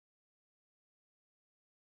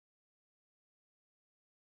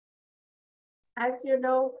As you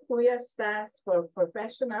know, PUYA stands for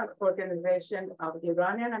Professional Organization of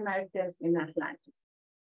Iranian Americans in Atlanta.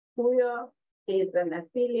 PUYA is an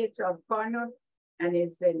affiliate of CONUR and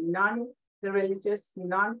is a non-religious,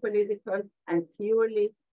 non-political, and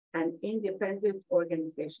purely an independent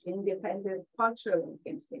organization, independent cultural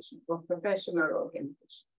organization or professional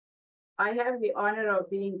organization. I have the honor of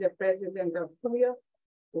being the president of PUYA,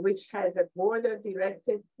 which has a board of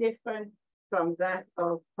directors different from that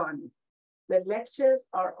of CONUR. The lectures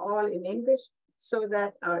are all in English so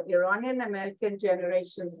that our Iranian American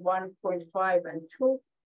generations 1.5 and 2,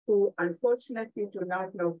 who unfortunately do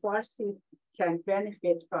not know Farsi, can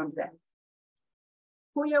benefit from them.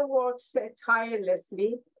 PUYA works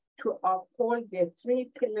tirelessly to uphold the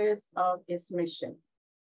 3 pillars of its mission.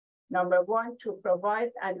 Number 1, to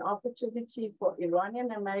provide an opportunity for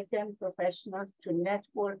Iranian American professionals to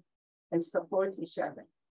network and support each other.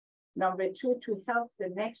 Number 2, to help the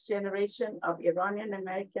next generation of Iranian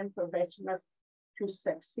American professionals to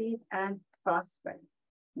succeed and prosper.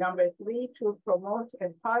 Number 3, to promote a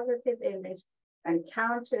positive image and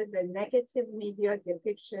counter the negative media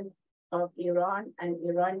depiction of Iran and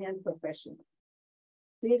Iranian professionals.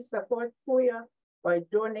 Please support PUYA by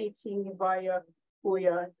donating via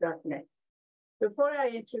PUYA.net. Before I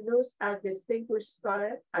introduce our distinguished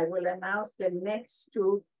scholar, I will announce the next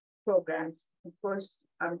 2 programs. Of course,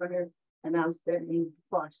 I'm going to announce them in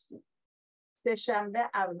Farsi. سه‌شنبه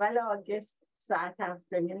اول آگوست ساعت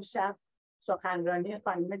 7:30 شب سخنرانی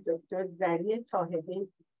خانم دکتر زری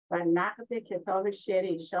طاهری و نقد کتاب شعر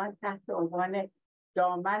ایشان تحت عنوان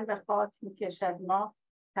دامن به خاک می‌کشد ماه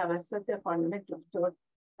توسط خانم دکتر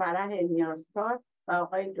فرح نیازکار و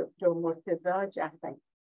آقای دکتر مرتضی جعفری.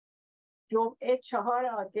 جمعه 4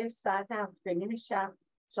 آگوست ساعت 7:30 شب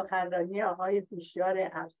سخنرانی آقای هوشیار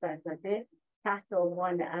افسرزاده تحت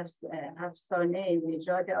عنوان افسانه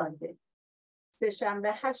نژاد عادل.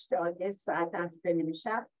 سه‌شنبه 8 آگوست ساعت 7:30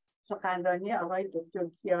 شب سخنرانی آقای دکتر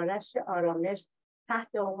کیارش آرامش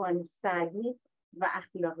تحت عنوان سعدی و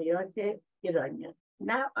اخلاقیات ایرانیان.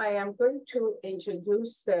 Now I am going to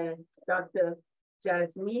introduce Dr.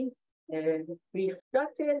 Jasmin.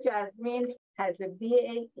 Dr. Jasmin has a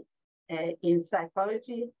BA in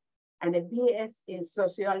psychology and a BS in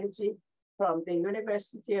sociology from the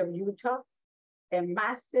University of Utah, a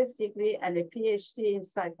master's degree and a PhD in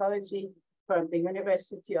psychology from the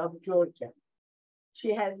University of Georgia. She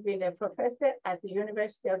has been a professor at the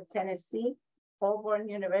University of Tennessee, Auburn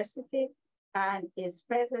University, and is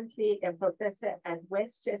presently a professor at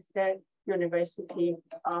Westchester University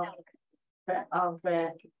of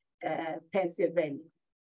Pennsylvania.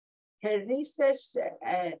 Her research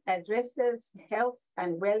addresses health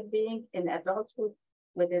and well-being in adulthood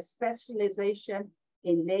with a specialization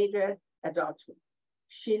in later adulthood.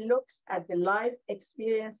 She looks at the life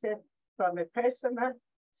experiences from a personal,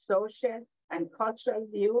 social, and cultural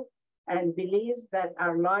view and believes that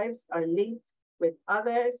our lives are linked with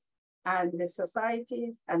others and the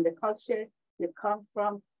societies and the culture we come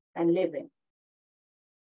from and live in.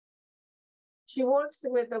 She works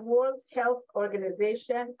with the World Health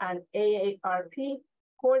Organization and AARP,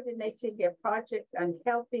 coordinating a project on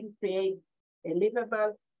helping create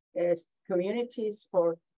livable communities for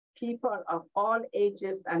people of all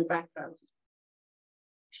ages and backgrounds.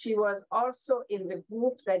 She was also in the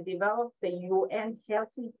group that developed the UN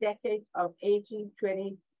Healthy Decade of Aging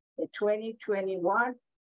 2021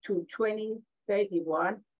 to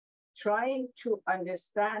 2031, trying to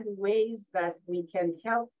understand ways that we can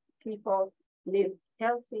help people live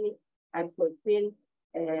healthy and fulfill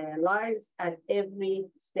lives at every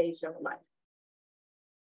stage of life.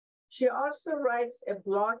 She also writes a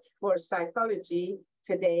blog for Psychology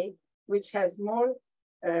Today, which has more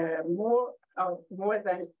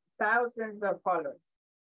than thousands of followers.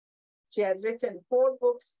 She has written 4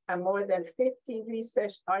 books and more than 50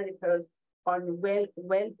 research articles on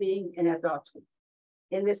well-being in adulthood.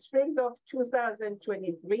 In the spring of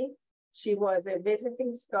 2023, she was a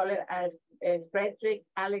visiting scholar at Friedrich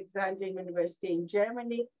Alexander University in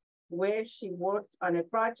Germany, where she worked on a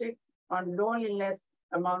project on loneliness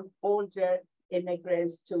among older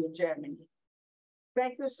immigrants to Germany.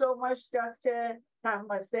 Thank you so much, Dr.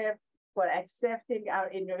 Tahmaseb, for accepting our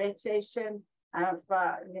invitation and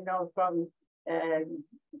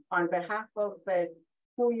on behalf of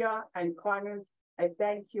PUYA and CONUR. I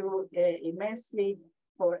thank you immensely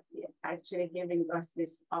for actually giving us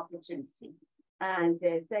this opportunity. And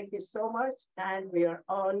thank you so much, and we are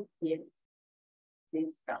all here.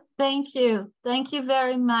 Please come. Thank you. Thank you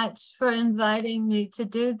very much for inviting me to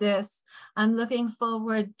do this. I'm looking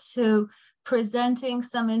forward to presenting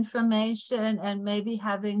some information and maybe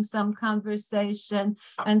having some conversation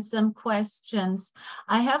and some questions.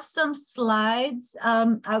 I have some slides.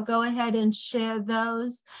 I'll go ahead and share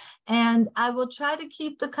those. And I will try to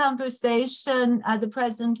keep the conversation, the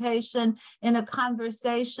presentation in a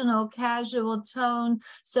conversational, casual tone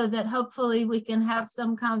so that hopefully we can have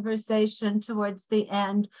some conversation towards the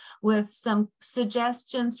end with some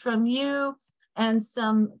suggestions from you and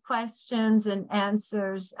some questions and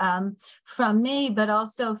answers from me, but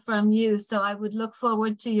also from you. So I would look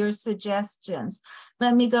forward to your suggestions.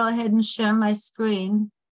 Let me go ahead and share my screen.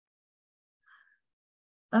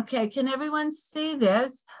 Okay, can everyone see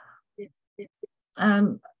this?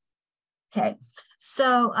 Okay,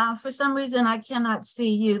 so for some reason I cannot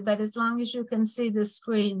see you, but as long as you can see the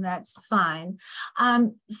screen, that's fine.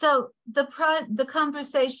 So the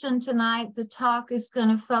conversation tonight, the talk is going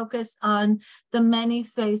to focus on the many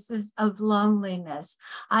faces of loneliness.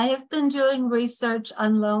 I have been doing research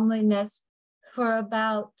on loneliness for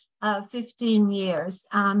about 15 years.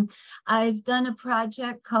 I've done a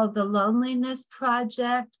project called the Loneliness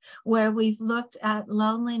Project, where we've looked at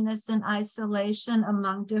loneliness and isolation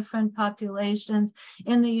among different populations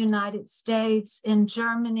in the United States, in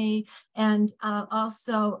Germany, and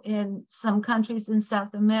also in some countries in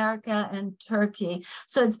South America and Turkey.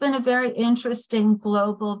 So it's been a very interesting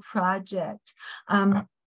global project.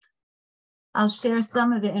 I'll share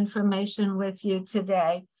some of the information with you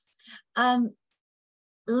today.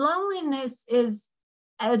 Loneliness is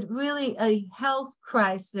really a health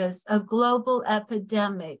crisis, a global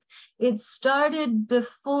epidemic. It started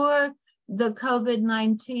before the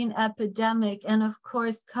COVID-19 epidemic, and of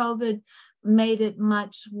course, COVID made it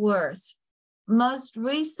much worse. Most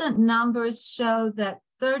recent numbers show that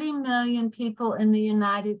 30 million people in the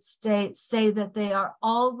United States say that they are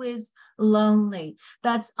always lonely.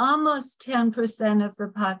 That's almost 10% of the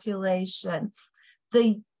population.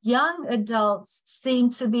 The young adults seem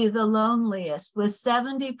to be the loneliest, with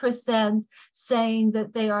 70% saying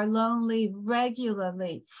that they are lonely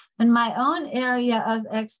regularly. In my own area of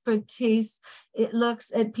expertise, it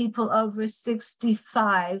looks at people over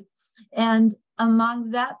 65. And among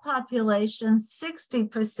that population,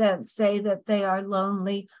 60% say that they are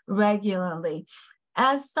lonely regularly.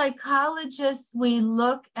 As psychologists, we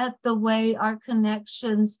look at the way our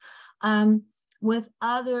connections with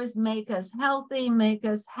others make us healthy, make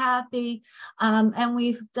us happy. And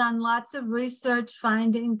we've done lots of research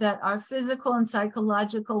finding that our physical and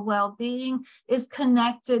psychological well-being is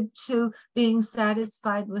connected to being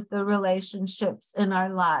satisfied with the relationships in our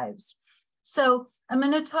lives. So I'm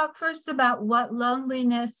going to talk first about what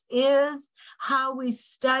loneliness is, how we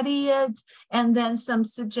study it, and then some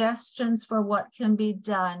suggestions for what can be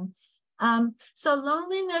done. So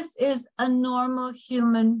loneliness is a normal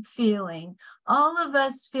human feeling. All of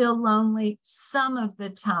us feel lonely some of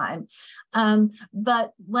the time,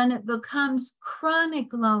 but when it becomes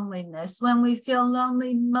chronic loneliness, when we feel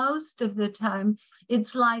lonely most of the time,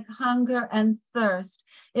 it's like hunger and thirst.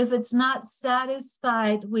 If it's not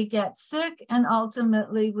satisfied, we get sick and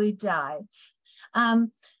ultimately we die.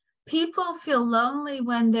 People feel lonely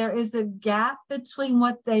when there is a gap between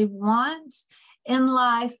what they want in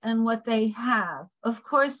life and what they have. Of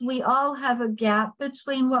course, we all have a gap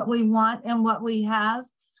between what we want and what we have,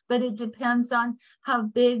 but it depends on how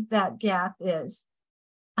big that gap is.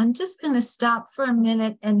 I'm just going to stop for a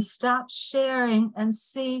minute and stop sharing and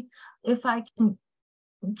see if I can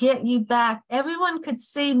get you back. Everyone could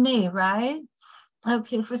see me, right?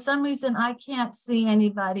 Okay, for some reason I can't see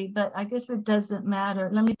anybody, but I guess it doesn't matter.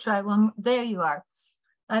 Let me try one. There you are.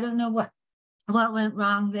 I don't know what went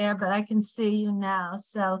wrong there, but I can see you now.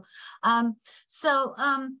 So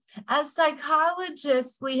as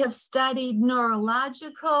psychologists, we have studied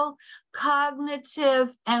neurological,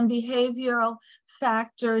 cognitive, and behavioral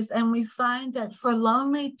factors, and we find that for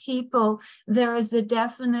lonely people, there is a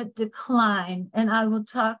definite decline, and I will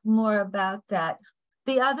talk more about that.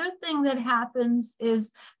 The other thing that happens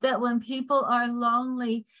is that when people are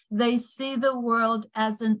lonely, they see the world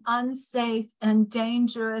as an unsafe and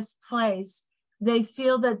dangerous place. They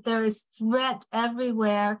feel that there is threat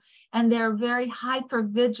everywhere, and they're very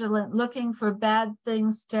hyper-vigilant, looking for bad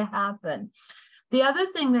things to happen. The other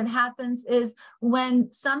thing that happens is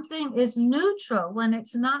when something is neutral, when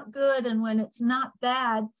it's not good and when it's not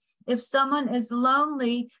bad, if someone is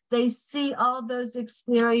lonely, they see all those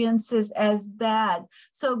experiences as bad.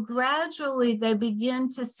 So gradually they begin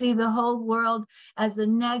to see the whole world as a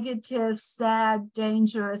negative, sad,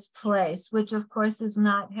 dangerous place, which of course is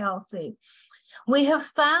not healthy. We have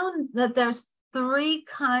found that there's 3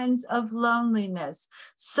 kinds of loneliness: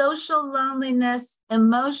 social loneliness,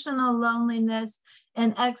 emotional loneliness,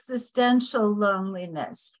 and existential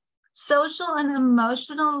loneliness. Social and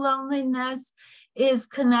emotional loneliness is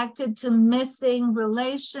connected to missing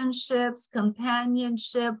relationships,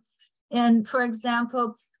 companionship. And for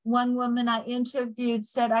example, one woman I interviewed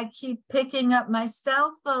said, I keep picking up my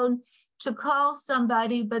cell phone to call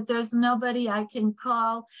somebody, but there's nobody I can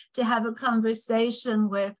call to have a conversation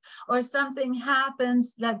with. Or something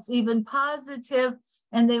happens that's even positive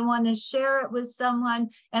and they want to share it with someone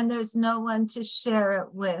and there's no one to share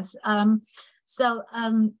it with. So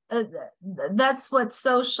that's what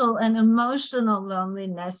social and emotional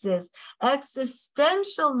loneliness is.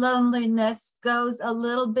 Existential loneliness goes a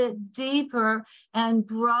little bit deeper and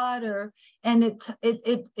broader, and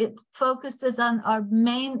it focuses on our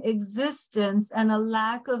main existence and a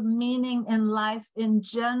lack of meaning in life in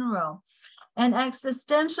general. And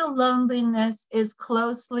existential loneliness is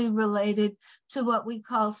closely related to what we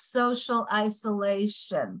call social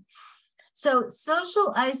isolation. So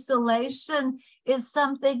social isolation is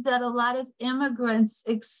something that a lot of immigrants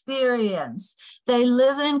experience. They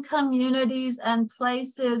live in communities and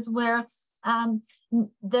places where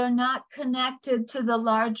they're not connected to the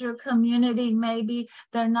larger community. Maybe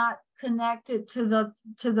they're not connected to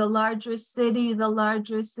the larger city, the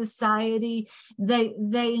larger society.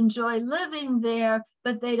 They enjoy living there,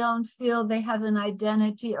 but they don't feel they have an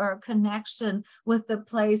identity or a connection with the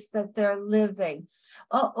place that they're living.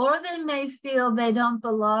 Or they may feel they don't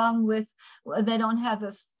belong they don't have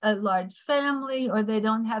a large family, or they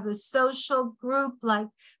don't have a social group like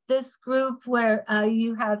this group where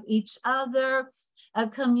you have each other, a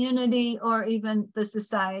community, or even the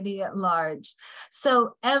society at large.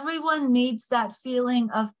 So everyone needs that feeling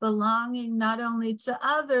of belonging, not only to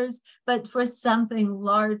others, but for something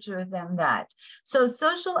larger than that. So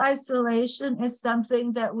social isolation is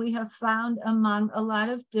something that we have found among a lot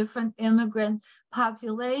of different immigrant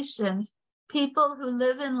populations, people who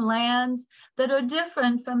live in lands that are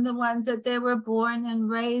different from the ones that they were born and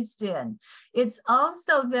raised in. It's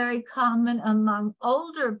also very common among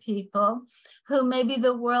older people who maybe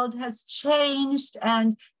the world has changed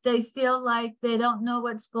and they feel like they don't know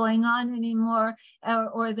what's going on anymore,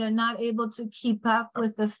 or they're not able to keep up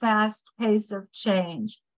with the fast pace of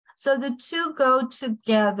change. So the two go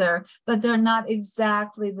together, but they're not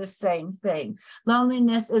exactly the same thing.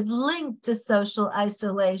 Loneliness is linked to social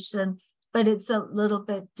isolation, but it's a little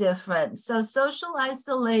bit different. So social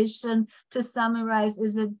isolation, to summarize,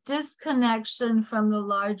 is a disconnection from the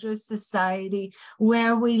larger society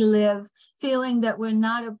where we live, feeling that we're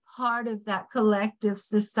not a part of that collective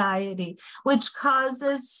society, which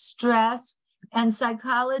causes stress. And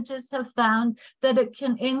psychologists have found that it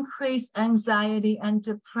can increase anxiety and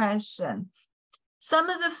depression. Some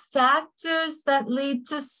of the factors that lead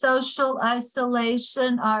to social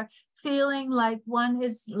isolation are feeling like one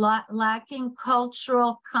is lacking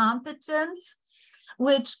cultural competence,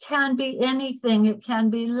 which can be anything. It can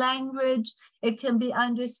be language. It can be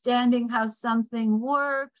understanding how something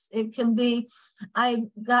works. It can be, I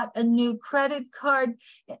got a new credit card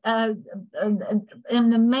in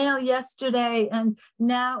the mail yesterday, and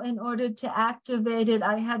now in order to activate it,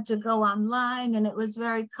 I had to go online, and it was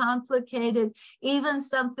very complicated. Even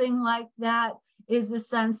something like that is a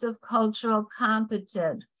sense of cultural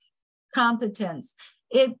competence.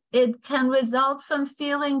 It can result from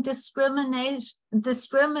feeling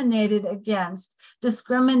discriminated against,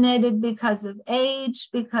 discriminated because of age,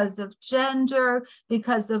 because of gender,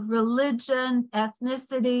 because of religion,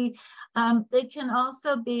 ethnicity. It can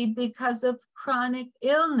also be because of chronic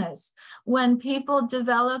illness. When people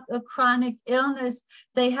develop a chronic illness,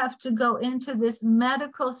 they have to go into this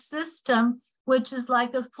medical system, which is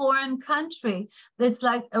like a foreign country. It's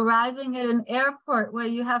like arriving at an airport where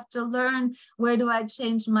you have to learn, where do I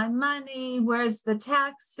change my money? Where's the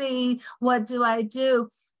taxi? What do I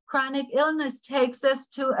do? Chronic illness takes us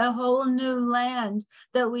to a whole new land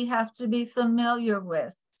that we have to be familiar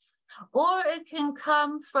with. Or it can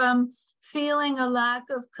come from feeling a lack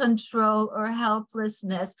of control or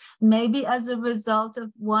helplessness, maybe as a result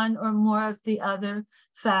of one or more of the other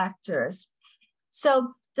factors.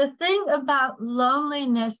 So the thing about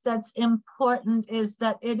loneliness that's important is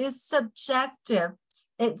that it is subjective.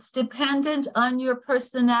 It's dependent on your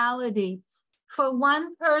personality. For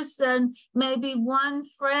one person, maybe one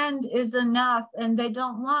friend is enough and they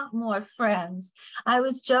don't want more friends. I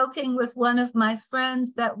was joking with one of my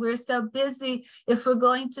friends that we're so busy, if we're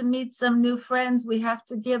going to meet some new friends, we have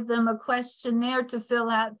to give them a questionnaire to fill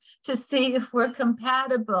out to see if we're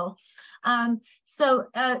compatible. So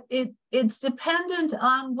it's dependent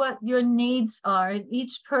on what your needs are, and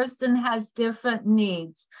each person has different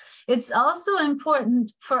needs. It's also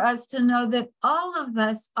important for us to know that all of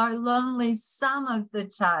us are lonely some of the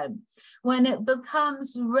time. When it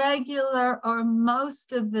becomes regular or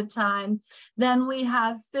most of the time, then we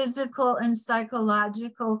have physical and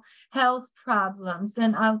psychological health problems.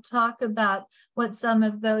 And I'll talk about what some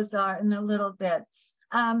of those are in a little bit.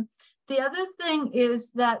 The other thing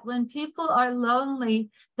is that when people are lonely,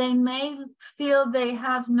 they may feel they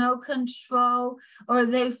have no control, or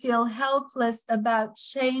they feel helpless about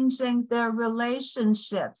changing their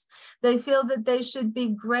relationships. They feel that they should be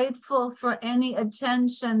grateful for any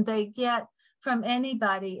attention they get from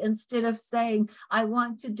anybody, instead of saying, I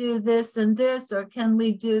want to do this and this, or can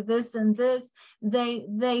we do this and this?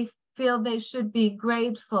 They feel they should be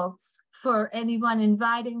grateful for anyone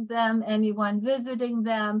inviting them, anyone visiting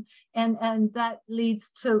them, and that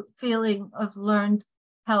leads to feeling of learned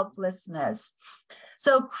helplessness.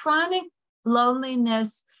 So chronic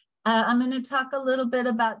loneliness, I'm going to talk a little bit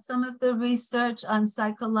about some of the research on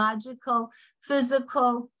psychological,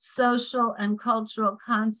 physical, social, and cultural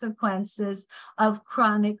consequences of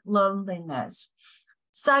chronic loneliness.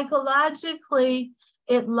 Psychologically,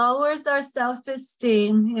 it lowers our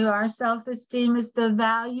self-esteem. Our self-esteem is the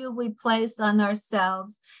value we place on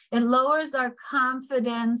ourselves. It lowers our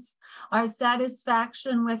confidence, our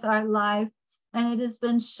satisfaction with our life, and it has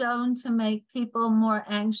been shown to make people more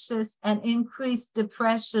anxious and increase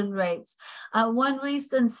depression rates. One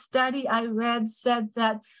recent study I read said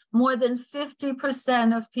that more than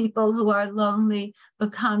 50% of people who are lonely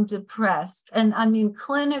become depressed. And I mean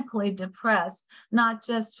clinically depressed, not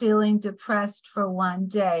just feeling depressed for one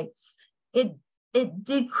day. It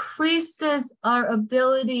decreases our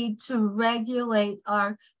ability to regulate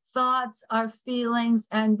our thoughts, our feelings,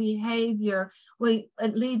 and behavior.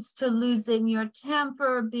 It leads to losing your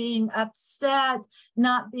temper, being upset,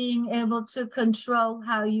 not being able to control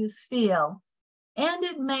how you feel. And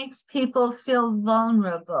it makes people feel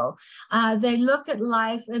vulnerable. They look at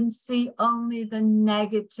life and see only the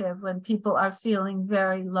negative when people are feeling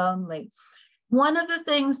very lonely. One of the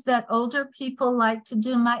things that older people like to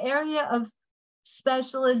do, my area of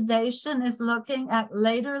specialization is looking at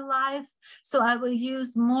later life. So I will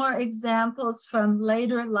use more examples from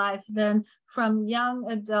later life than from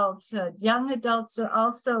young adulthood. Young adults are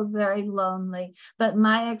also very lonely, but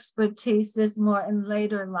my expertise is more in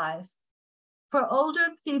later life. For older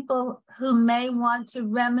people who may want to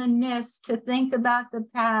reminisce, to think about the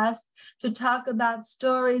past, to talk about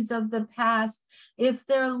stories of the past, if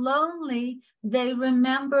they're lonely, they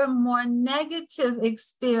remember more negative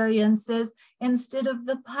experiences instead of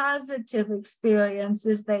the positive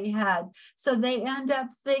experiences they had. So they end up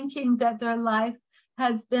thinking that their life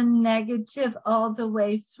has been negative all the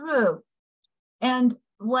way through. And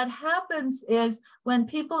what happens is when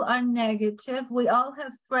people are negative, we all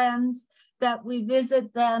have friends that we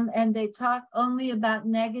visit them and they talk only about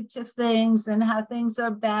negative things and how things are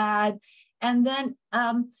bad. And then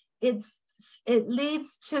it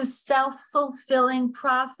leads to self-fulfilling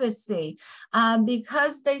prophecy.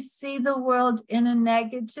 Because they see the world in a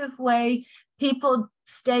negative way, people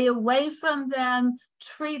stay away from them,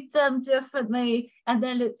 treat them differently, and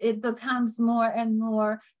then it becomes more and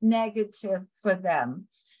more negative for them.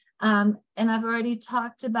 And I've already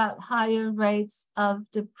talked about higher rates of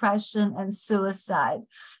depression and suicide.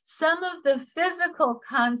 Some of the physical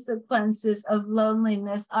consequences of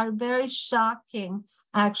loneliness are very shocking,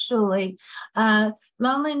 actually.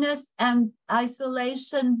 Loneliness and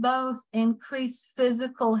isolation both increase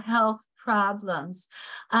physical health problems.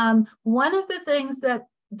 One of the things that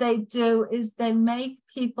they do is they make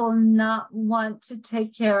people not want to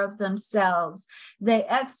take care of themselves. They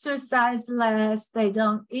exercise less, they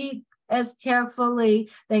don't eat as carefully,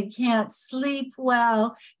 they can't sleep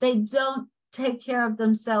well, they don't take care of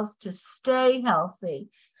themselves to stay healthy.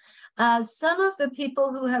 Some of the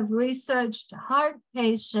people who have researched heart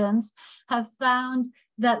patients have found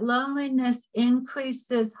that loneliness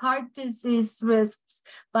increases heart disease risks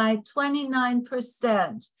by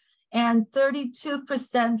 29%. And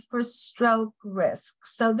 32% for stroke risk.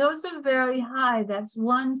 So those are very high, that's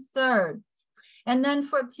 1/3. And then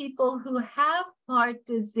for people who have heart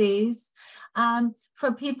disease,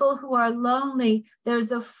 for people who are lonely,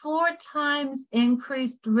 there's a 4 times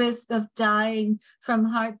increased risk of dying from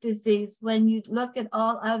heart disease when you look at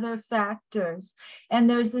all other factors. And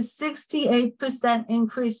there's a 68%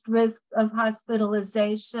 increased risk of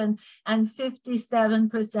hospitalization and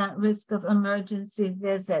 57% risk of emergency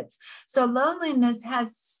visits. So loneliness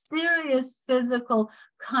has serious physical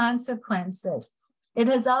consequences. It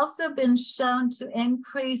has also been shown to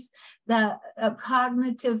increase the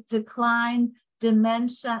cognitive decline,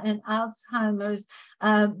 dementia, and Alzheimer's,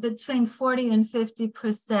 between 40 and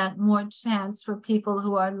 50% more chance for people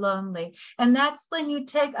who are lonely. And that's when you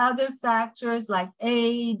take other factors like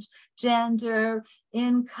age, gender,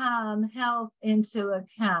 income, health into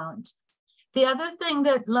account. The other thing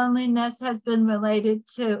that loneliness has been related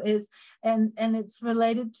to is, and it's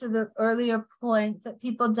related to the earlier point, that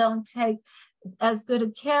people don't take as good a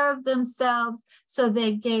care of themselves, so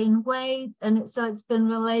they gain weight. And so it's been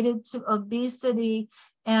related to obesity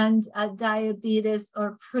and diabetes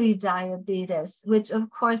or pre-diabetes, which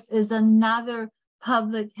of course is another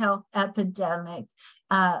public health epidemic,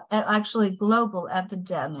 actually global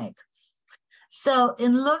epidemic. So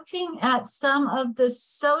in looking at some of the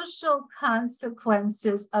social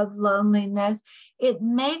consequences of loneliness, it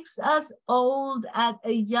makes us old at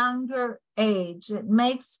a younger age. It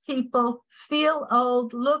makes people feel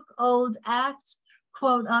old, look old, act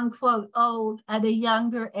quote unquote old at a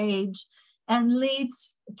younger age, and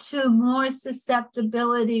leads to more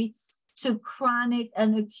susceptibility to chronic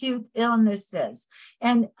and acute illnesses.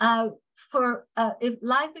 And if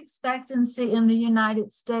life expectancy in the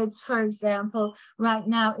United States, for example, right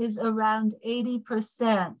now is around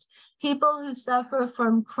 80%. People who suffer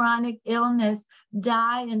from chronic illness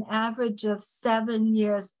die an average of 7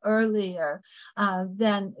 years earlier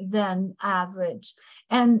than average.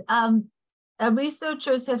 And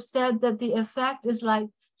researchers have said that the effect is like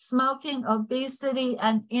smoking, obesity,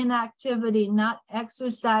 and inactivity, not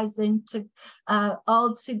exercising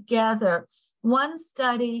altogether. One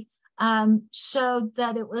study showed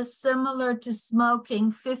that it was similar to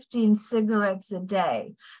smoking 15 cigarettes a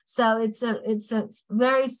day. So it's a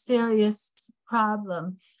very serious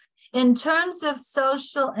problem. In terms of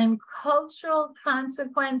social and cultural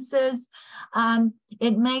consequences,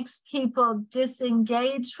 it makes people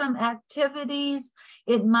disengage from activities.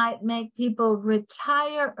 It might make people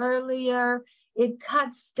retire earlier. It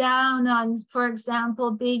cuts down on, for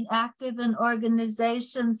example, being active in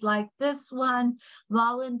organizations like this one,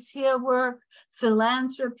 volunteer work,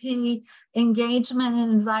 philanthropy, engagement in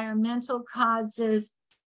environmental causes,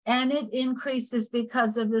 and it increases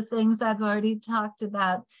because of the things I've already talked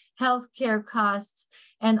about, healthcare costs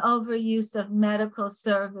and overuse of medical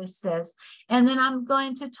services. And then I'm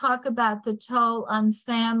going to talk about the toll on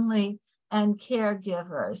family and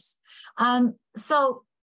caregivers. So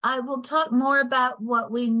I will talk more about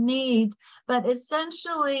what we need, but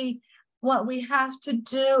essentially what we have to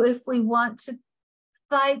do if we want to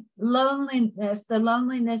fight loneliness, the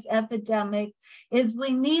loneliness epidemic, is we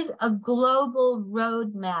need a global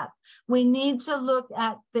roadmap. We need to look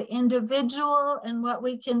at the individual and what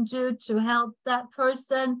we can do to help that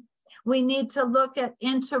person. We need to look at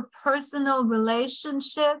interpersonal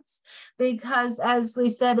relationships because, as we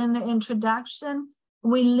said in the introduction,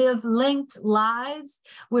 we live linked lives.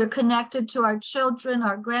 We're connected to our children,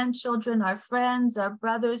 our grandchildren, our friends, our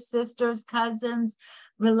brothers, sisters, cousins,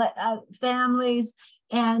 families,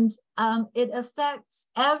 and it affects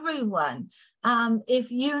everyone.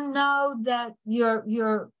 If you know that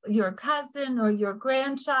your cousin or your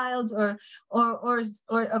grandchild or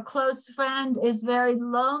a close friend is very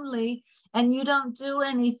lonely and you don't do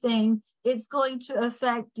anything, it's going to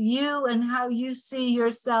affect you and how you see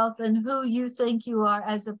yourself and who you think you are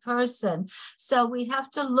as a person. So we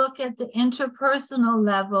have to look at the interpersonal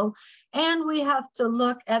level, and we have to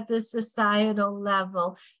look at the societal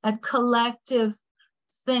level, at collective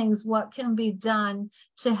things, what can be done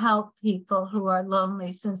to help people who are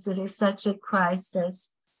lonely, since it is such a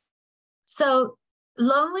crisis. So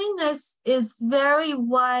loneliness is very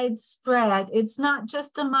widespread. It's not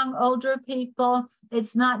just among older people.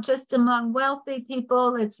 It's not just among wealthy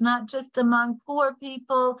people. It's not just among poor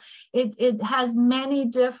people. It has many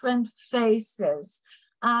different faces.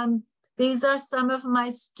 These are some of my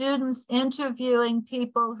students interviewing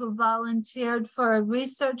people who volunteered for a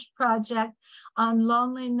research project on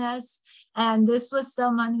loneliness. And this was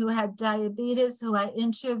someone who had diabetes, who I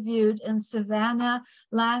interviewed in Savannah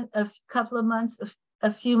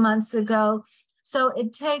a few months ago. So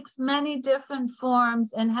it takes many different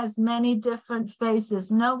forms and has many different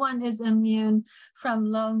faces. No one is immune from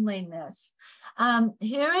loneliness.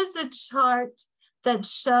 Here is a chart that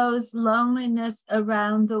shows loneliness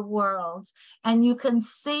around the world. And you can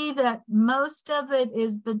see that most of it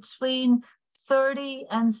is between 30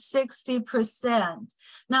 and 60%.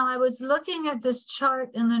 Now, I was looking at this chart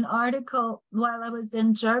in an article while I was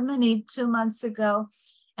in Germany 2 months ago,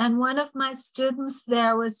 And one of my students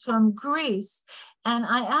there was from Greece. And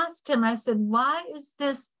I asked him, I said, why is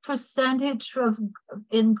this percentage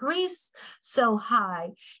in Greece so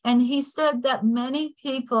high? And he said that many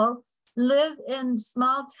people live in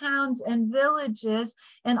small towns and villages,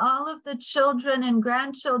 and all of the children and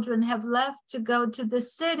grandchildren have left to go to the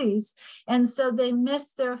cities. And so they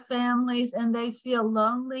miss their families and they feel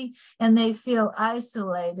lonely and they feel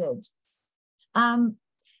isolated.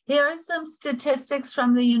 Here are some statistics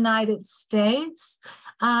from the United States.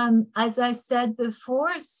 As I said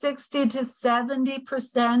before, 60 to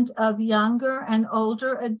 70% of younger and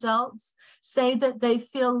older adults say that they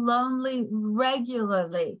feel lonely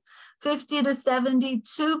regularly. 50 to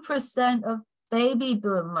 72% of baby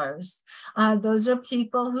boomers, those are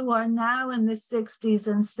people who are now in the 60s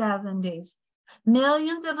and 70s.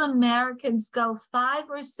 Millions of Americans go 5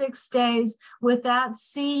 or 6 days without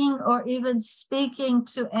seeing or even speaking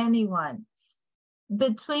to anyone.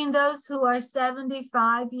 Between those who are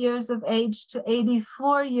 75 years of age to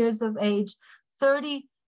 84 years of age, 38%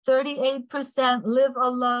 live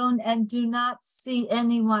alone and do not see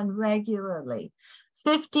anyone regularly.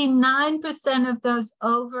 59% of those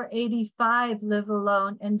over 85 live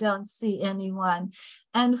alone and don't see anyone.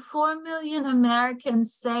 And 4 million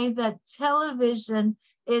Americans say that television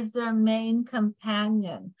is their main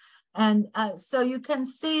companion. And so you can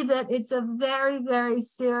see that it's a very, very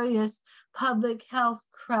serious public health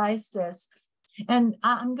crisis. And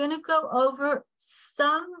I'm going to go over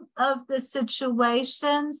some of the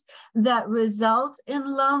situations that result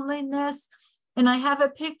in loneliness. And I have a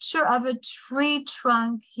picture of a tree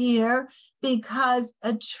trunk here because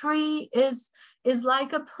a tree is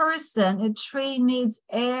like a person. A tree needs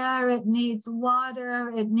air, it needs water,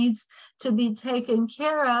 it needs to be taken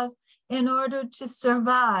care of in order to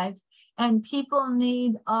survive. And people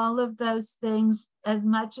need all of those things as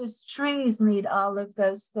much as trees need all of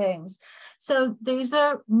those things. So these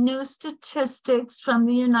are new statistics from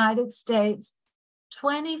the United States.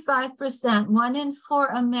 25%, 1 in 4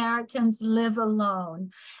 Americans live alone.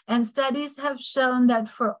 And studies have shown that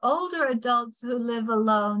for older adults who live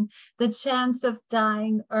alone, the chance of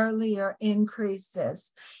dying earlier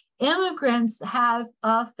increases. Immigrants have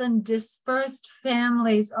often dispersed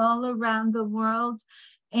families all around the world.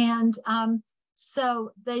 And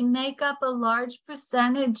so they make up a large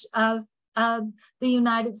percentage of the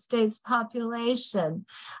United States population.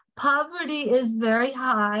 Poverty is very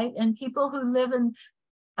high, and people who live in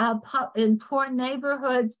poor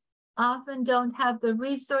neighborhoods often don't have the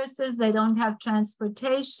resources, they don't have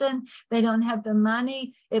transportation, they don't have the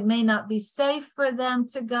money, it may not be safe for them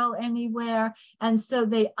to go anywhere, and so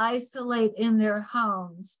they isolate in their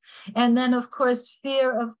homes. And then, of course,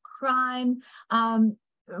 fear of crime.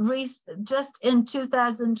 Just in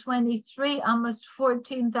 2023, almost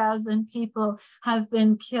 14,000 people have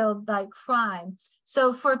been killed by crime.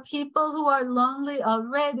 So for people who are lonely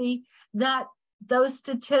already, those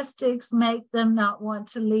statistics make them not want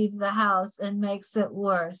to leave the house and makes it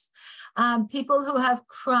worse. People who have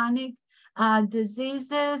chronic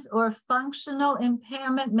diseases or functional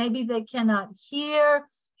impairment, maybe they cannot hear,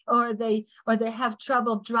 or they have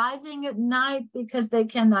trouble driving at night because they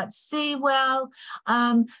cannot see well.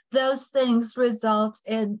 Those things result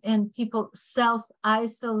in people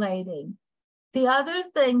self-isolating. The other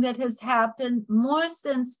thing that has happened more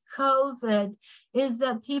since COVID is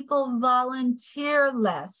that people volunteer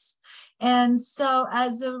less. And so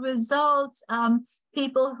as a result,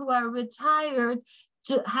 people who are retired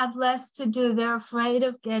have less to do. They're afraid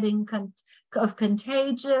of being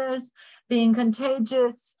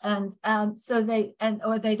contagious, and so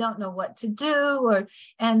or they don't know what to do,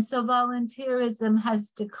 and so volunteerism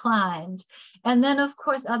has declined. And then, of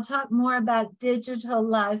course, I'll talk more about digital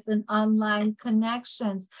life and online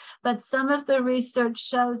connections, but some of the research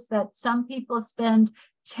shows that some people spend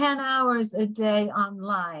 10 hours a day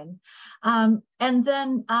online. And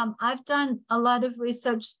then I've done a lot of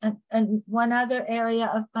research, and one other area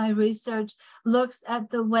of my research looks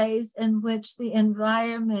at the ways in which the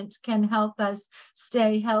environment can help us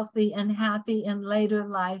stay healthy and happy in later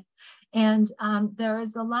life. And there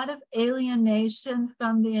is a lot of alienation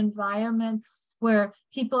from the environment, where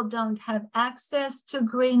people don't have access to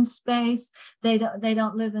green space, they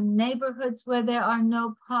don't live in neighborhoods where there are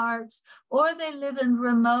no parks, or they live in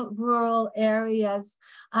remote rural areas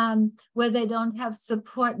where they don't have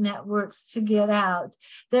support networks to get out.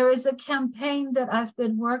 There is a campaign that I've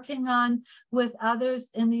been working on with others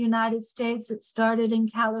in the United States. It started in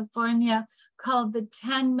California, called the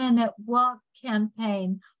 10-Minute Walk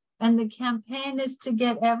campaign. And the campaign is to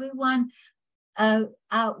get everyone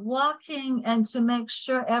out walking and to make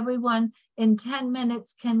sure everyone in 10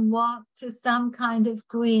 minutes can walk to some kind of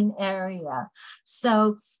green area.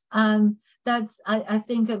 So that's, I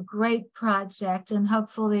think, a great project, and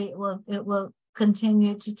hopefully it will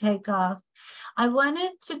continue to take off. I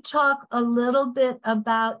wanted to talk a little bit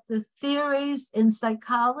about the theories in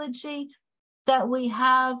psychology that we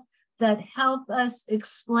have that help us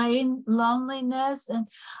explain loneliness.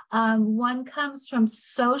 And one comes from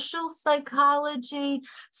social psychology.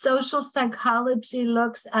 Social psychology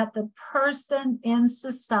looks at the person in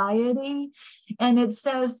society, and it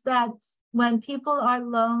says that when people are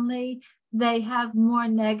lonely, they have more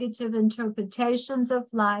negative interpretations of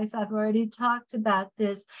life. I've already talked about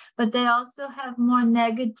this, but they also have more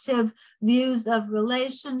negative views of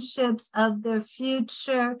relationships, of their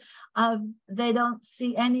future, they don't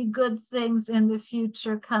see any good things in the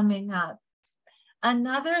future coming up.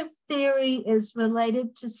 Another theory is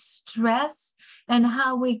related to stress and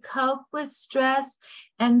how we cope with stress.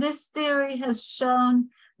 And this theory has shown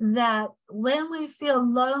that when we feel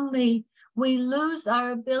lonely, we lose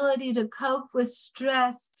our ability to cope with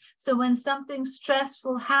stress. So when something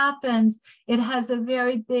stressful happens, it has a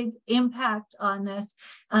very big impact on us,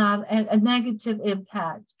 and a negative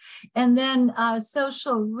impact. And then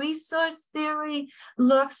social resource theory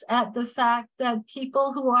looks at the fact that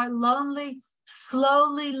people who are lonely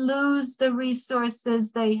slowly lose the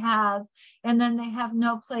resources they have, and then they have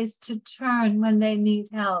no place to turn when they need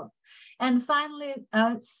help. And finally,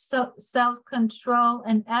 self-control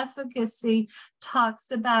and efficacy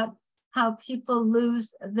talks about how people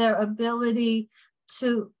lose their ability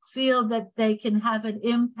to feel that they can have an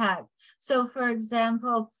impact. So, for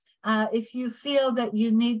example, if you feel that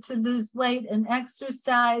you need to lose weight and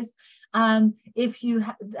exercise, if you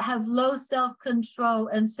have low self-control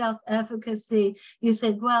and self-efficacy, you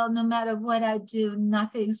think, well, no matter what I do,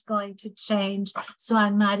 nothing's going to change, so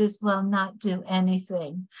I might as well not do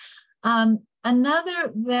anything.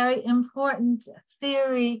 Another very important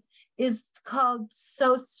theory is called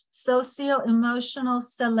socio-emotional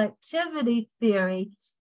selectivity theory.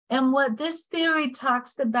 And what this theory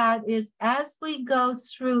talks about is, as we go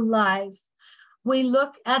through life, we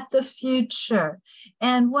look at the future.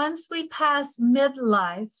 And once we pass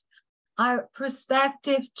midlife, our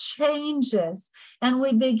perspective changes and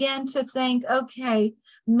we begin to think, okay,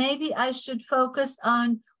 maybe I should focus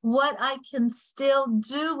on what I can still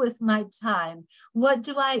do with my time. What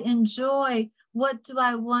do I enjoy? What do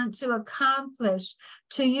I want to accomplish?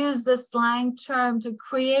 To use the slang term, to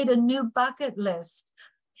create a new bucket list.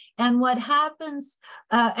 And what happens,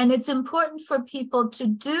 and it's important for people to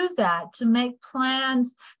do that, to make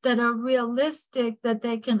plans that are realistic, that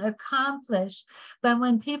they can accomplish. But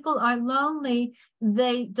when people are lonely,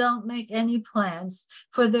 they don't make any plans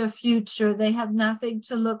for their future. They have nothing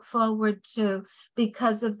to look forward to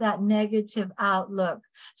because of that negative outlook.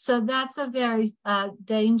 So that's a very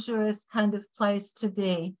dangerous kind of place to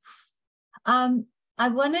be. I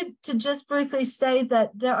wanted to just briefly say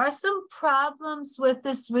that there are some problems with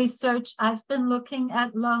this research. I've been looking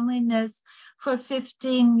at loneliness for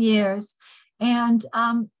 15 years. And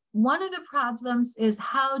one of the problems is,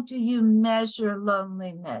 how do you measure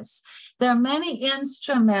loneliness? There are many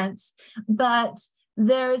instruments, but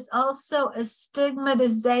there is also a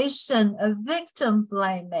stigmatization of victim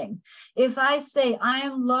blaming. If I say I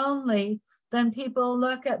am lonely, then people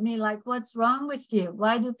look at me like, what's wrong with you?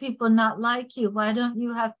 Why do people not like you? Why don't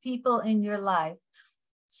you have people in your life?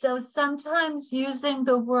 So sometimes using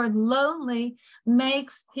the word lonely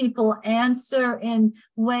makes people answer in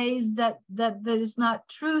ways that is not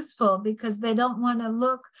truthful, because they don't want to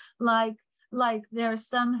look like there's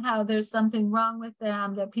something wrong with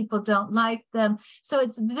them, that people don't like them. So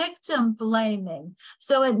it's victim blaming.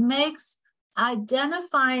 So it makes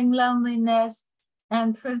identifying loneliness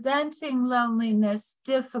and preventing loneliness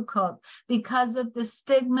difficult because of the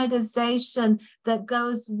stigmatization that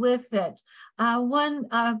goes with it. One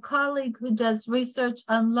colleague who does research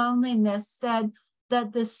on loneliness said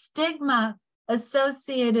that the stigma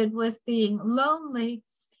associated with being lonely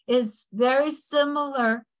is very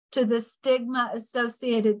similar to the stigma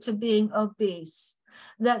associated to being obese.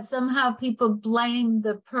 That somehow people blame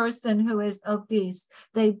the person who is obese.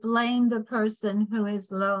 They blame the person who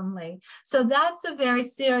is lonely. So that's a very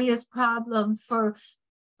serious problem for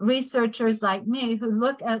researchers like me who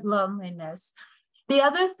look at loneliness. The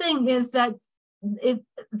other thing is that if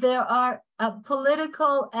there are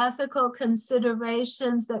political, ethical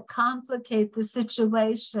considerations that complicate the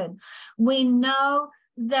situation. We know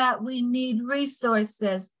that we need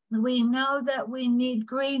resources. We know that we need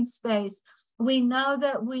green space. We know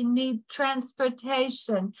that we need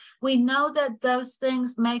transportation. We know that those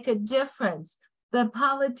things make a difference. But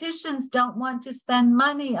politicians don't want to spend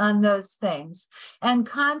money on those things. And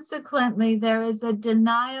consequently, there is a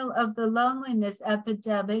denial of the loneliness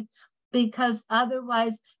epidemic, because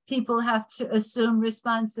otherwise people have to assume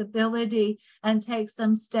responsibility and take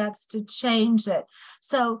some steps to change it.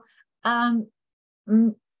 So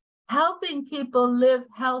helping people live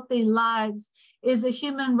healthy lives is a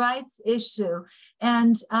human rights issue.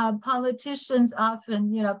 And politicians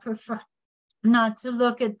often, prefer not to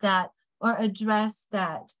look at that or address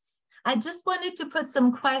that. I just wanted to put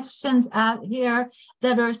some questions out here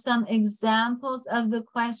that are some examples of the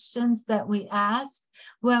questions that we ask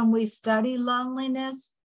when we study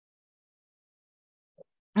loneliness.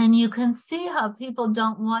 And you can see how people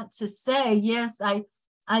don't want to say, yes, I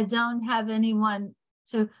don't have anyone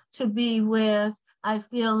to be with. I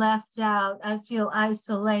feel left out. I feel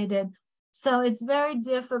isolated. So it's very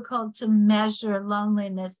difficult to measure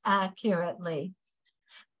loneliness accurately.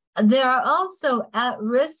 There are also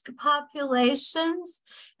at-risk populations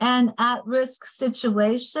and at-risk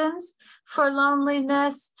situations for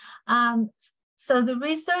loneliness. So the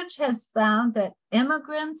research has found that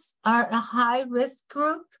immigrants are a high-risk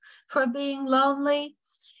group for being lonely.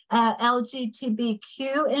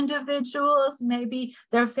 LGBTQ individuals, maybe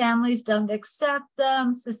their families don't accept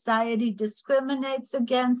them, society discriminates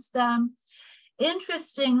against them.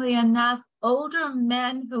 Interestingly enough, older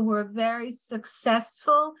men who were very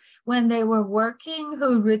successful when they were working,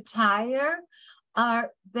 who retire,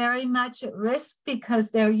 are very much at risk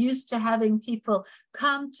because they're used to having people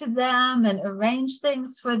come to them and arrange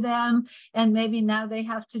things for them. And maybe now they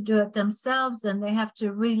have to do it themselves and they have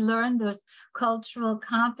to relearn those cultural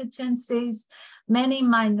competencies. Many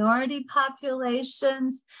minority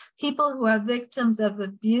populations, people who are victims of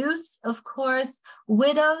abuse, of course,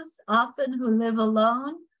 widows often who live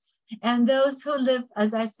alone, and those who live,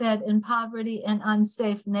 as I said, in poverty and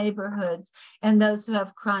unsafe neighborhoods, and those who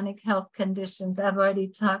have chronic health conditions. I've already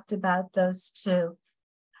talked about those too.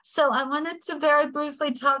 So I wanted to very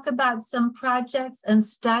briefly talk about some projects and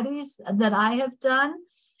studies that I have done.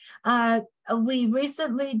 We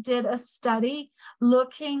recently did a study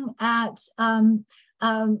looking at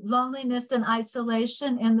loneliness and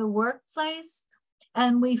isolation in the workplace,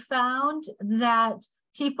 and we found that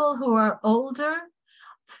people who are older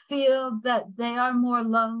feel that they are more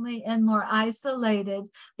lonely and more isolated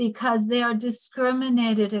because they are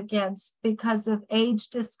discriminated against because of age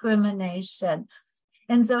discrimination.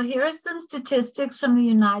 And so here are some statistics from the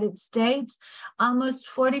United States. Almost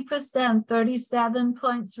 40%,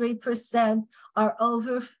 37.3% are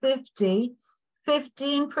over 50,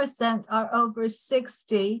 15% are over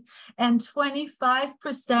 60, and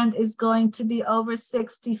 25% is going to be over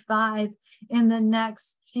 65 in the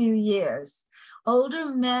next few years. Older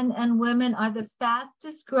men and women are the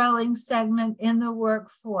fastest growing segment in the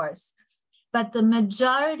workforce, but the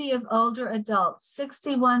majority of older adults,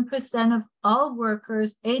 61% of all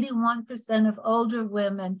workers, 81% of older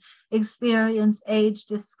women experience age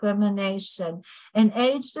discrimination. And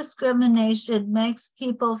age discrimination makes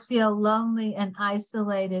people feel lonely and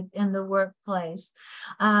isolated in the workplace.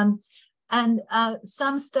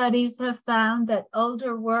 Some studies have found that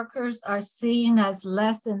older workers are seen as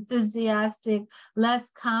less enthusiastic, less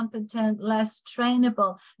competent, less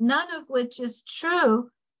trainable, none of which is true,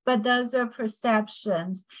 but those are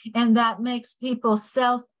perceptions. And that makes people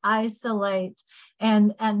self-isolate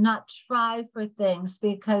and not try for things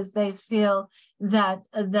because they feel that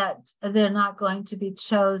they're not going to be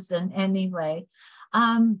chosen anyway.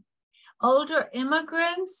 Older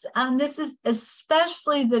immigrants, this is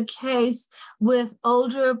especially the case with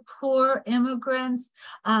older poor immigrants.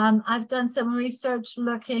 I've done some research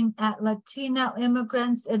looking at Latino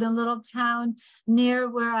immigrants in a little town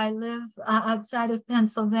near where I live, outside of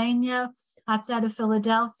Pennsylvania, outside of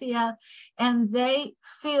Philadelphia, and they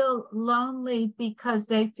feel lonely because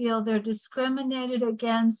they feel they're discriminated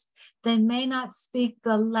against. They may not speak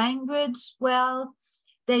the language well.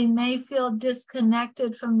 They may feel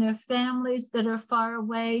disconnected from their families that are far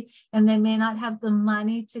away, and they may not have the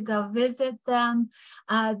money to go visit them.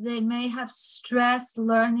 They may have stress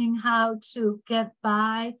learning how to get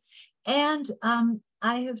by. And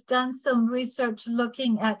I have done some research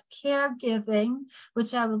looking at caregiving,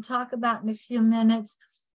 which I will talk about in a few minutes.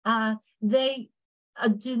 They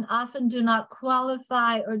often do not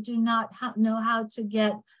qualify or do not know how to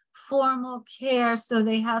get formal care, so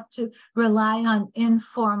they have to rely on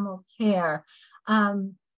informal care.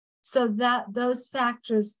 So that those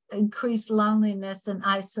factors increase loneliness and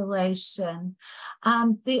isolation.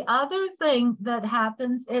 The other thing that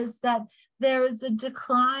happens is that there is a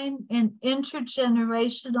decline in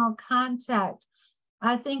intergenerational contact.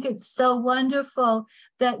 I think it's so wonderful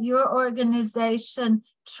that your organization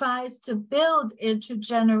tries to build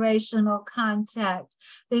intergenerational contact,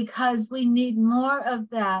 because we need more of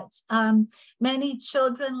that. Many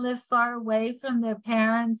children live far away from their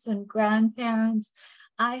parents and grandparents.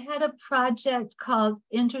 I had a project called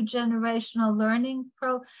Intergenerational Learning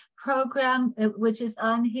Program, which is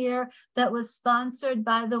on here, that was sponsored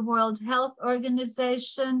by the World Health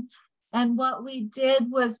Organization. And what we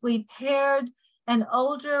did was we paired an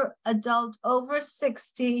older adult over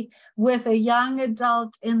 60 with a young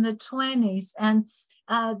adult in the 20s. And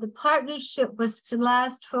the partnership was to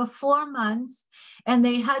last for 4 months, and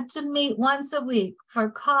they had to meet once a week for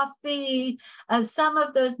coffee. Some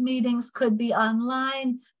of those meetings could be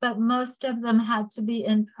online, but most of them had to be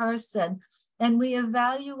in person. And we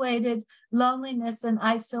evaluated loneliness and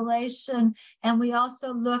isolation, and we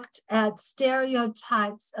also looked at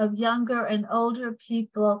stereotypes of younger and older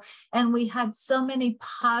people, and we had so many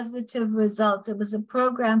positive results. It was a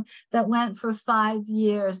program that went for 5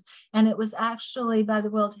 years, and it was actually by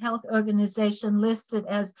the World Health Organization listed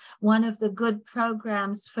as one of the good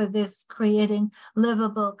programs for this creating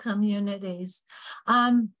livable communities.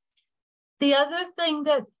 The other thing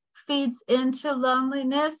that feeds into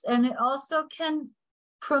loneliness, and it also can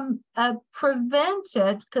prevent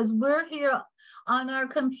it, because we're here on our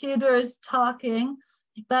computers talking,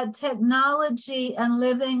 but technology and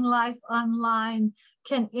living life online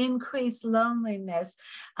can increase loneliness.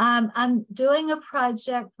 I'm doing a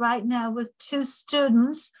project right now with 2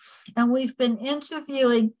 students, and we've been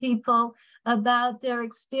interviewing people about their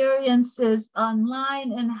experiences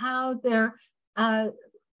online and how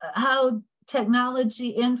technology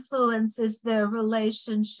influences their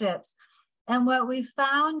relationships. And what we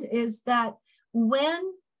found is that when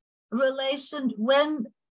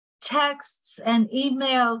texts and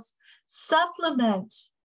emails supplement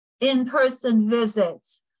in-person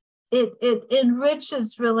visits, it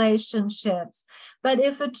enriches relationships. But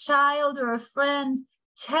if a child or a friend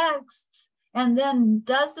texts and then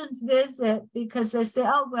doesn't visit because they say,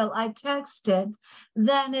 oh, well, I texted,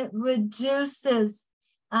 then it reduces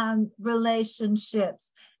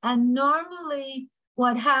relationships. And normally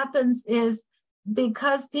what happens is,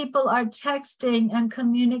 because people are texting and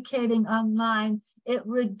communicating online, it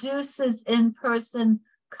reduces in-person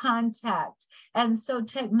contact. And so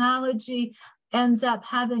technology ends up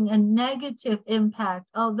having a negative impact,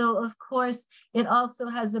 although of course it also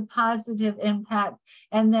has a positive impact.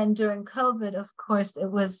 And then during COVID, of course, it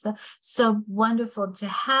was so wonderful to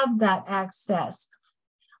have that access.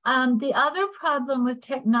 The other problem with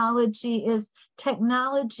technology is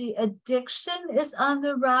technology addiction is on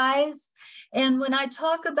the rise. And when I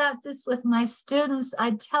talk about this with my students,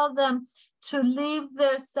 I tell them to leave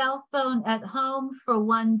their cell phone at home for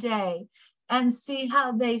 1 day and see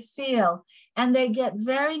how they feel. And they get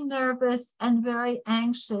very nervous and very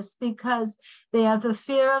anxious because they have the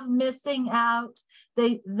fear of missing out.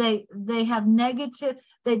 They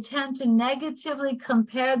tend to negatively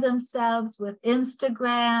compare themselves with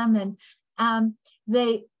Instagram, and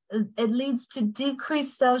it leads to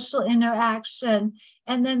decreased social interaction.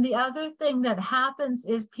 And then the other thing that happens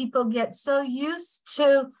is people get so used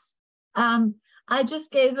to, I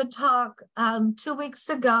just gave a talk 2 weeks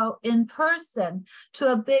ago in person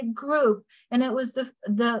to a big group, and it was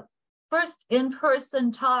the first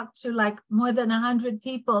in-person talk to like more than 100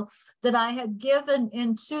 people that I had given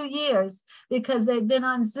in 2 years, because they'd been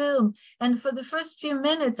on Zoom. And for the first few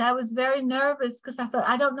minutes, I was very nervous because I thought,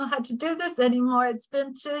 I don't know how to do this anymore. It's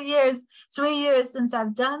been 2 years, 3 years since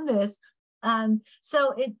I've done this.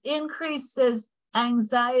 So it increases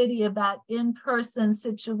anxiety about in-person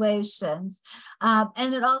situations.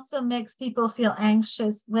 And it also makes people feel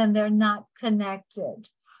anxious when they're not connected.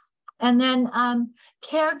 And then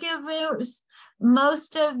caregivers,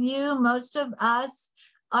 most of us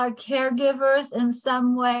are caregivers in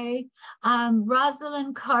some way.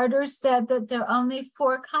 Rosalind Carter said that there are only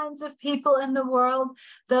 4 kinds of people in the world: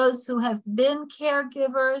 those who have been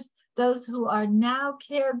caregivers, those who are now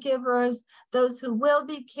caregivers, those who will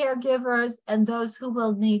be caregivers, and those who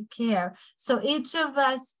will need care. So each of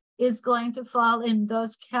us is going to fall in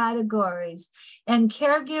those categories. And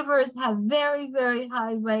caregivers have very, very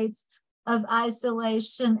high rates of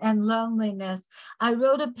isolation and loneliness. I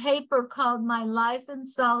wrote a paper called My Life in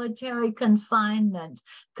Solitary Confinement,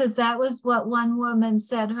 because that was what one woman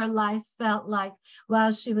said her life felt like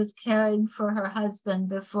while she was caring for her husband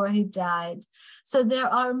before he died. So there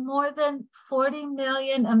are more than 40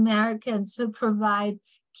 million Americans who provide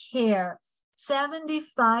care.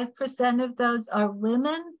 75% of those are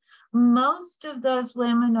women. Most of those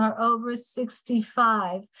women are over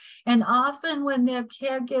 65. And often when they're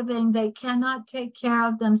caregiving, they cannot take care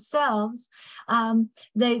of themselves.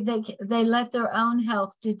 They let their own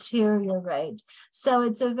health deteriorate. So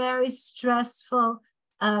it's a very stressful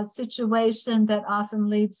situation that often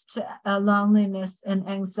leads to loneliness and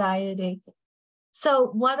anxiety.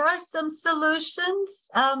 So what are some solutions?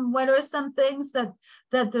 What are some things that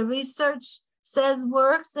the research says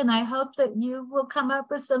works? And I hope that you will come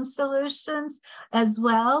up with some solutions as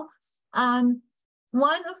well. One,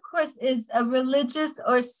 of course, is a religious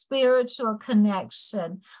or spiritual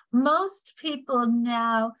connection. Most people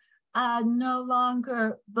now no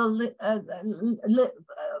longer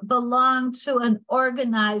belong to an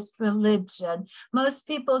organized religion. Most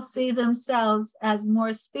people see themselves as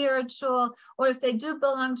more spiritual, or if they do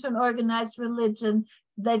belong to an organized religion,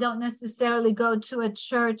 they don't necessarily go to a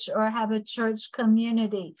church or have a church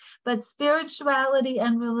community. But spirituality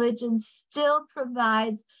and religion still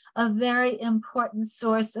provides a very important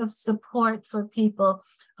source of support for people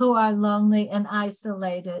who are lonely and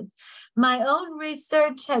isolated. My own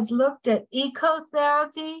research has looked at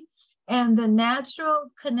ecotherapy and the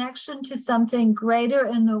natural connection to something greater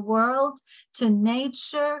in the world, to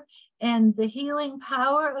nature, and the healing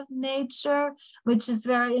power of nature, which is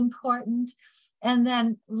very important. And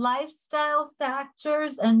then lifestyle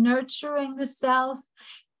factors and nurturing the self,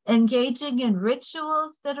 engaging in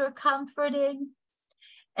rituals that are comforting.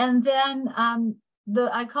 And then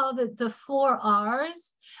I call it the 4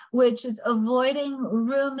 R's, which is avoiding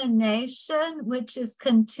rumination, which is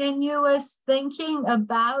continuous thinking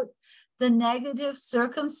about the negative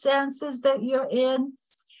circumstances that you're in,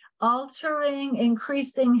 altering,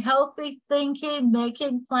 increasing healthy thinking,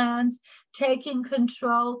 making plans, taking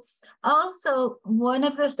control. Also, one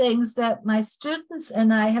of the things that my students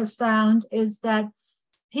and I have found is that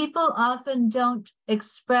people often don't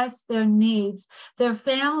express their needs. Their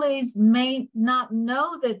families may not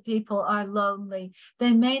know that people are lonely.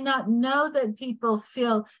 They may not know that people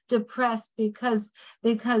feel depressed because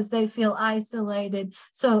they feel isolated.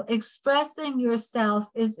 So expressing yourself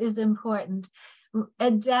is important.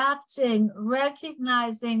 Adapting,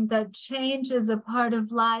 recognizing that change is a part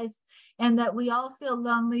of life and that we all feel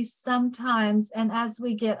lonely sometimes. And as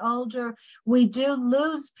we get older, we do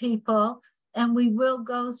lose people and we will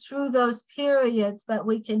go through those periods, but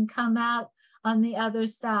we can come out on the other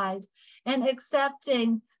side. And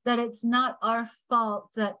accepting that it's not our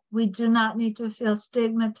fault, that we do not need to feel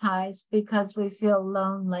stigmatized because we feel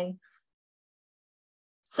lonely.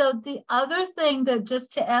 So the other thing that,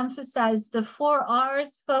 just to emphasize, the 4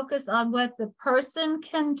 R's focus on what the person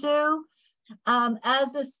can do.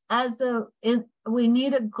 We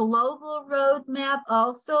need a global roadmap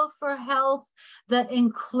also for health that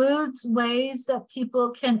includes ways that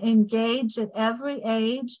people can engage at every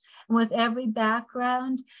age and with every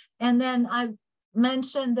background. And then I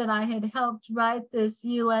mentioned that I had helped write this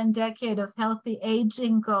UN Decade of Healthy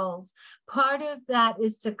Aging goals. Part of that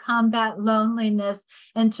is to combat loneliness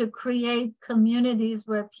and to create communities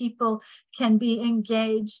where people can be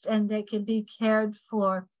engaged and they can be cared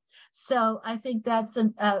for. So I think that's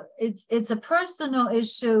it's a personal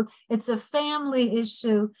issue, it's a family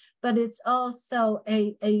issue, but it's also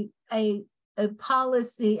a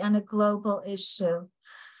policy and a global issue.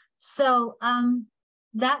 So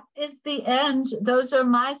that is the end. Those are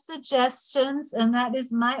my suggestions, and that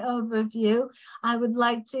is my overview. I would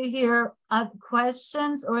like to hear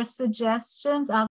questions or suggestions.